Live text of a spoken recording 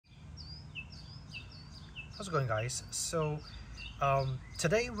How's it going, guys? So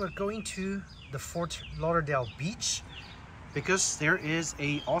today we're going to the Fort Lauderdale beach because there is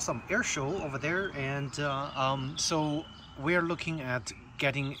a awesome air show over there, and so we're looking at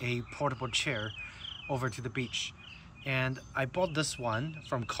getting a portable chair over to the beach. And I bought this one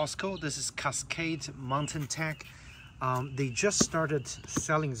from Costco. This is Cascade Mountain Tech. They just started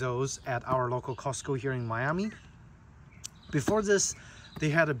selling those at our local Costco here in Miami. Before this, they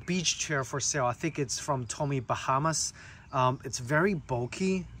had a beach chair for sale. I think it's from Tommy Bahamas. It's very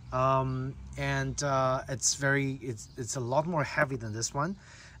bulky, and it's a lot more heavy than this one,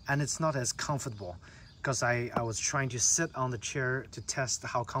 and it's not as comfortable because I was trying to sit on the chair to test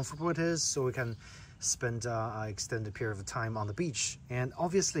how comfortable it is so we can spend an extended period of time on the beach. And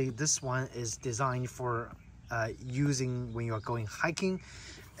obviously this one is designed for using when you are going hiking.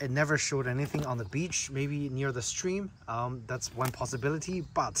 It never showed anything on the beach, maybe near the stream. That's one possibility,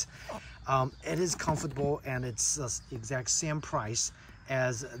 but it is comfortable, and it's the exact same price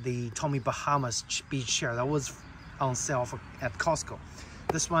as the Tommy Bahamas beach chair that was on sale at Costco.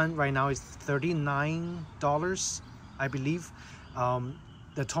 This one right now is $39, I believe.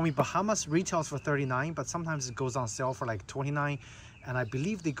 The Tommy Bahamas retails for $39, but sometimes it goes on sale for like $29, and I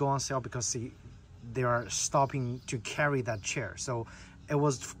believe they go on sale because they are stopping to carry that chair. So it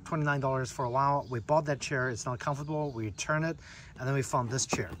was $29 for a while. We bought that chair. It's not comfortable. We returned it, and then we found this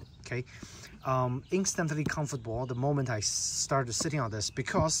chair. Okay, instantly comfortable the moment I started sitting on this,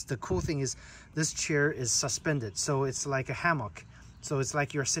 because the cool thing is this chair is suspended, so it's like a hammock. So it's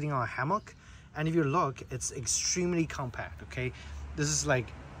like you're sitting on a hammock, and if you look, it's extremely compact. Okay, this is like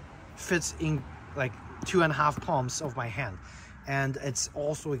fits in like 2.5 palms of my hand, and it's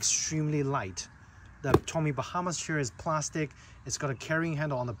also extremely light. The Tommy Bahamas chair is plastic. It's got a carrying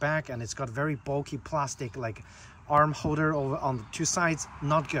handle on the back, and it's got very bulky plastic like arm holder over on the two sides.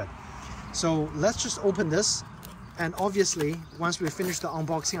 Not good. So let's just open this, and obviously once we finish the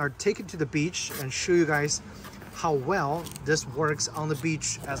unboxing, I'll take it to the beach and show you guys how well this works on the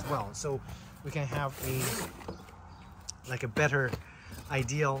beach as well, so we can have a better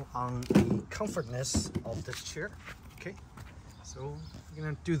idea on the comfortness of this chair. Okay, so we're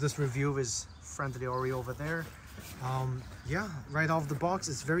gonna do this review with friendly Ori over there. Yeah, right off the box,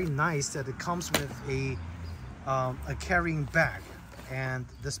 it's very nice that it comes with a carrying bag, and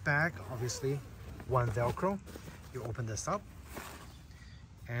this bag, obviously one Velcro. You open this up,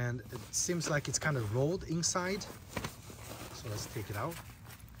 and it seems like it's kind of rolled inside, so let's take it out.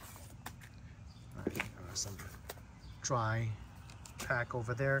 All right, some dry pack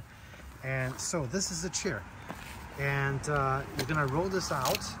over there, and so this is the chair, and you're gonna roll this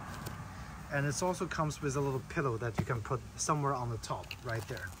out. And it also comes with a little pillow that you can put somewhere on the top right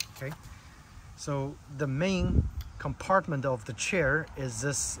there. Okay, so the main compartment of the chair is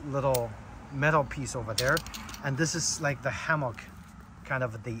this little metal piece over there, and this is like the hammock, kind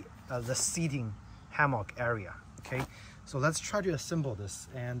of the seating hammock area. Okay, so let's try to assemble this,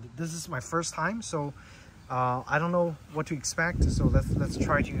 and this is my first time, so I don't know what to expect, so let's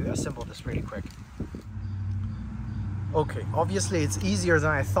try to assemble this really quick. Okay, obviously it's easier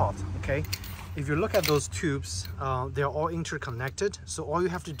than I thought. Okay, if you look at those tubes, they're all interconnected. So all you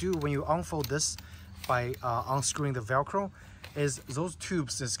have to do when you unfold this by unscrewing the Velcro is those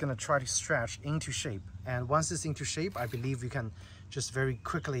tubes is gonna try to stretch into shape. And once it's into shape, I believe you can just very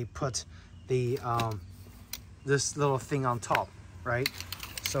quickly put the this little thing on top, right?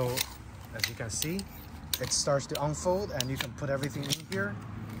 So as you can see, it starts to unfold, and you can put everything in here,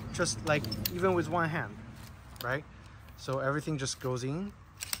 just like even with one hand, right? So everything just goes in,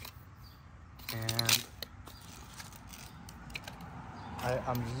 and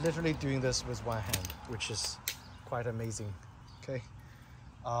I'm literally doing this with one hand, which is quite amazing. Okay,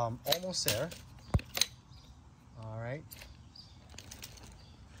 almost there. All right,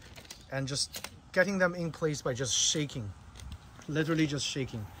 and just getting them in place by just shaking, literally just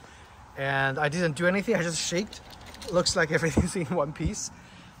shaking. And I didn't do anything, I just shaked. Looks like everything's in one piece.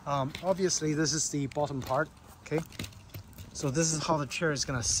 Obviously this is the bottom part. Okay, so this is how the chair is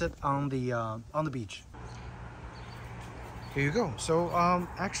gonna sit on the beach. Here you go. So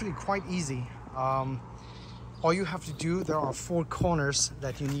actually quite easy. All you have to do, there are 4 corners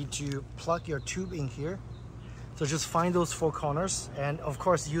that you need to plug your tube in here. So just find those 4 corners, and of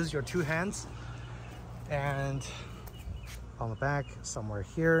course use your 2 hands. And on the back, somewhere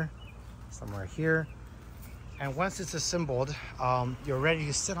here, somewhere here. And once it's assembled, you're ready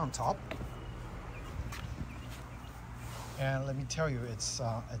to sit on top. And let me tell you, it's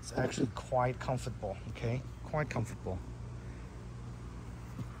actually quite comfortable. Okay, quite comfortable.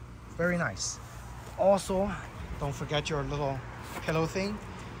 Very nice. Also, don't forget your little pillow thing,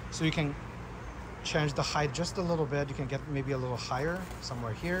 so you can change the height just a little bit. You can get maybe a little higher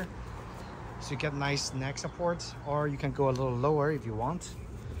somewhere here, so you get nice neck support, or you can go a little lower if you want.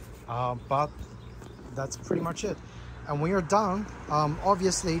 But that's pretty much it. And when you're done,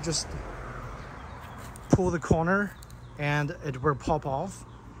 obviously just pull the corner and it will pop off,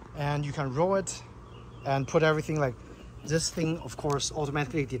 and you can roll it and put everything. Like this thing of course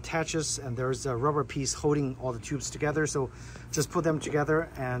automatically detaches, and there's a rubber piece holding all the tubes together, so just put them together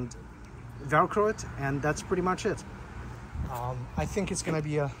and Velcro it, and that's pretty much it. I think it's gonna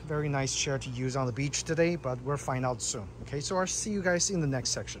be a very nice chair to use on the beach today, but we'll find out soon. Okay, so I'll see you guys in the next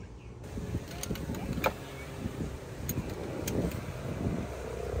section.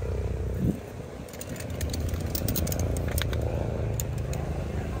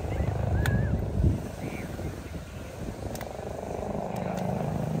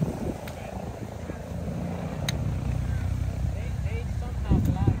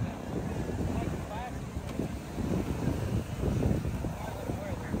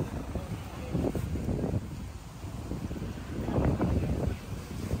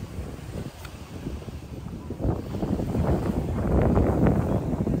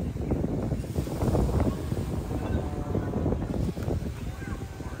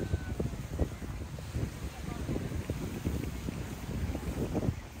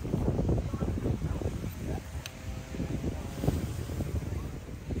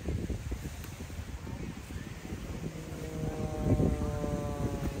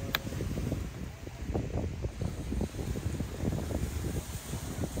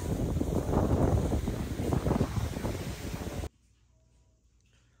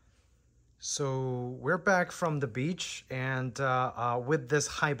 So we're back from the beach, and with this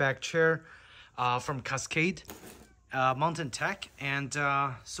Highback chair from Cascade Mountain Tech, and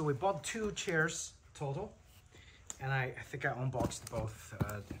so we bought 2 chairs total, and I think I unboxed both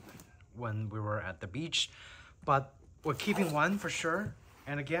when we were at the beach, but we're keeping one for sure.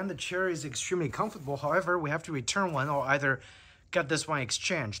 And again, the chair is extremely comfortable. However, we have to return one or either get this one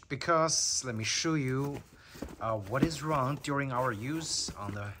exchanged, because let me show you what is wrong during our use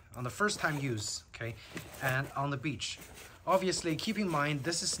on the first time use, okay, and on the beach. Obviously, keep in mind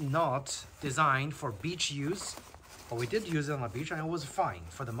this is not designed for beach use, but we did use it on the beach and it was fine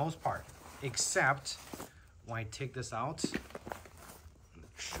for the most part, except when I take this out. Let me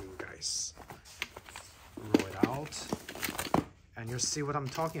show you guys. Roll it out, and you'll see what I'm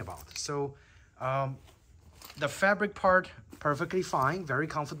talking about. So the fabric part, perfectly fine, very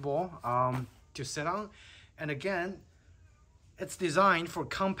comfortable to sit on. And again, it's designed for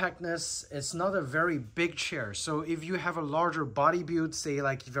compactness. It's not a very big chair. So if you have a larger body build, say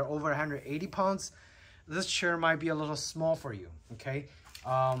like if you're over 180 pounds, this chair might be a little small for you, okay?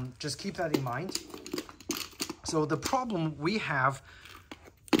 Just keep that in mind. So the problem we have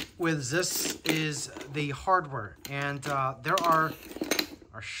with this is the hardware. And there are,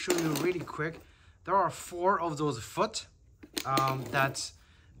 I'll show you really quick, there are 4 of those foot that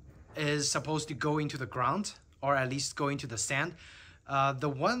is supposed to go into the ground, or at least go into the sand. The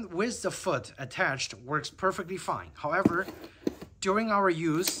one with the foot attached works perfectly fine. However, during our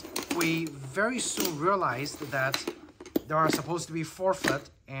use, we very soon realized that there are supposed to be 4 foot,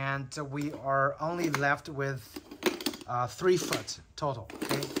 and we are only left with 3 foot total,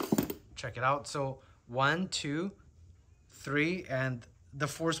 okay? Check it out. So 1, 2, 3, and the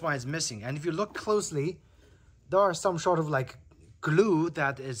 4th one is missing. And if you look closely, there are some sort of like glue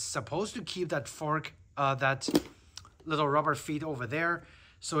that is supposed to keep that fork, that little rubber feet over there,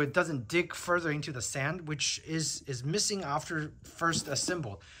 so it doesn't dig further into the sand, which is missing after first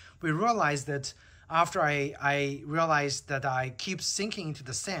assembled. We realized that after I realized that I keep sinking into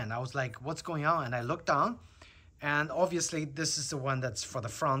the sand. I was like, what's going on? And I looked down, and obviously this is the one that's for the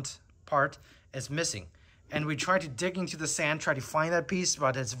front part is missing. And we tried to dig into the sand, try to find that piece,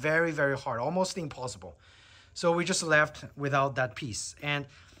 but it's very, very hard, almost impossible. So we just left without that piece. And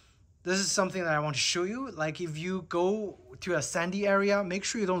this is something that I want to show you. Like if you go to a sandy area, make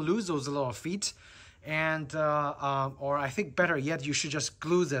sure you don't lose those little feet. And, or I think better yet, you should just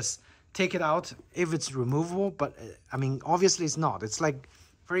glue this, take it out if it's removable. But I mean, obviously it's not. It's like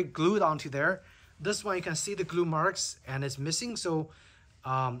very glued onto there. This one, you can see the glue marks and it's missing. So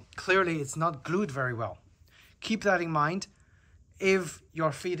clearly it's not glued very well. Keep that in mind. If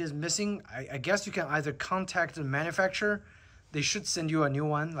your feet is missing, I guess you can either contact the manufacturer. They should send you a new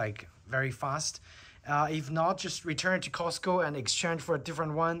one, like very fast. If not, just return it to Costco and exchange for a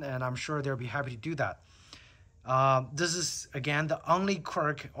different one, and I'm sure they'll be happy to do that. This is, again, the only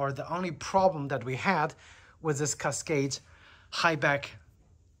quirk or the only problem that we had with this Cascade Highback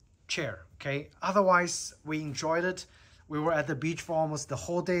chair, okay? Otherwise, we enjoyed it. We were at the beach for almost the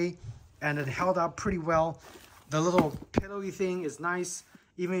whole day. and it held up pretty well. The little pillowy thing is nice.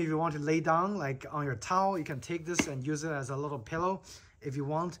 Even if you want to lay down like on your towel, you can take this and use it as a little pillow if you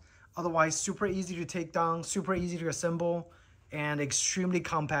want. Otherwise, super easy to take down, super easy to assemble, and extremely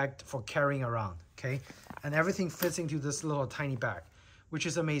compact for carrying around, okay? And everything fits into this little tiny bag, which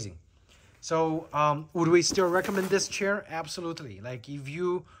is amazing. So would we still recommend this chair? Absolutely. Like if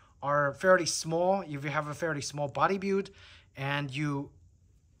you are fairly small, if you have a fairly small body build and you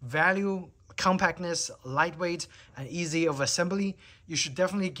value compactness, lightweight, and easy of assembly, you should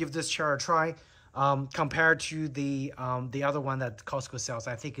definitely give this chair a try. Compared to the other one that Costco sells,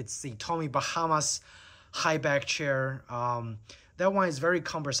 I think it's the Tommy Bahamas Highback chair. That one is very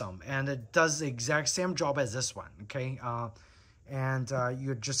cumbersome, and it does the exact same job as this one, okay?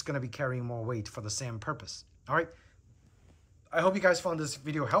 You're just gonna be carrying more weight for the same purpose. All right, I hope you guys found this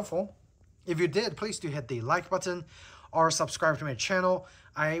video helpful. If you did, please do hit the like button or subscribe to my channel.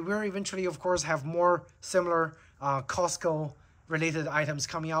 I will eventually, of course, have more similar Costco related items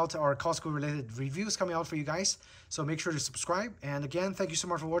coming out, or Costco related reviews coming out for you guys. So make sure to subscribe. And again, thank you so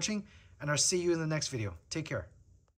much for watching, and I'll see you in the next video. Take care.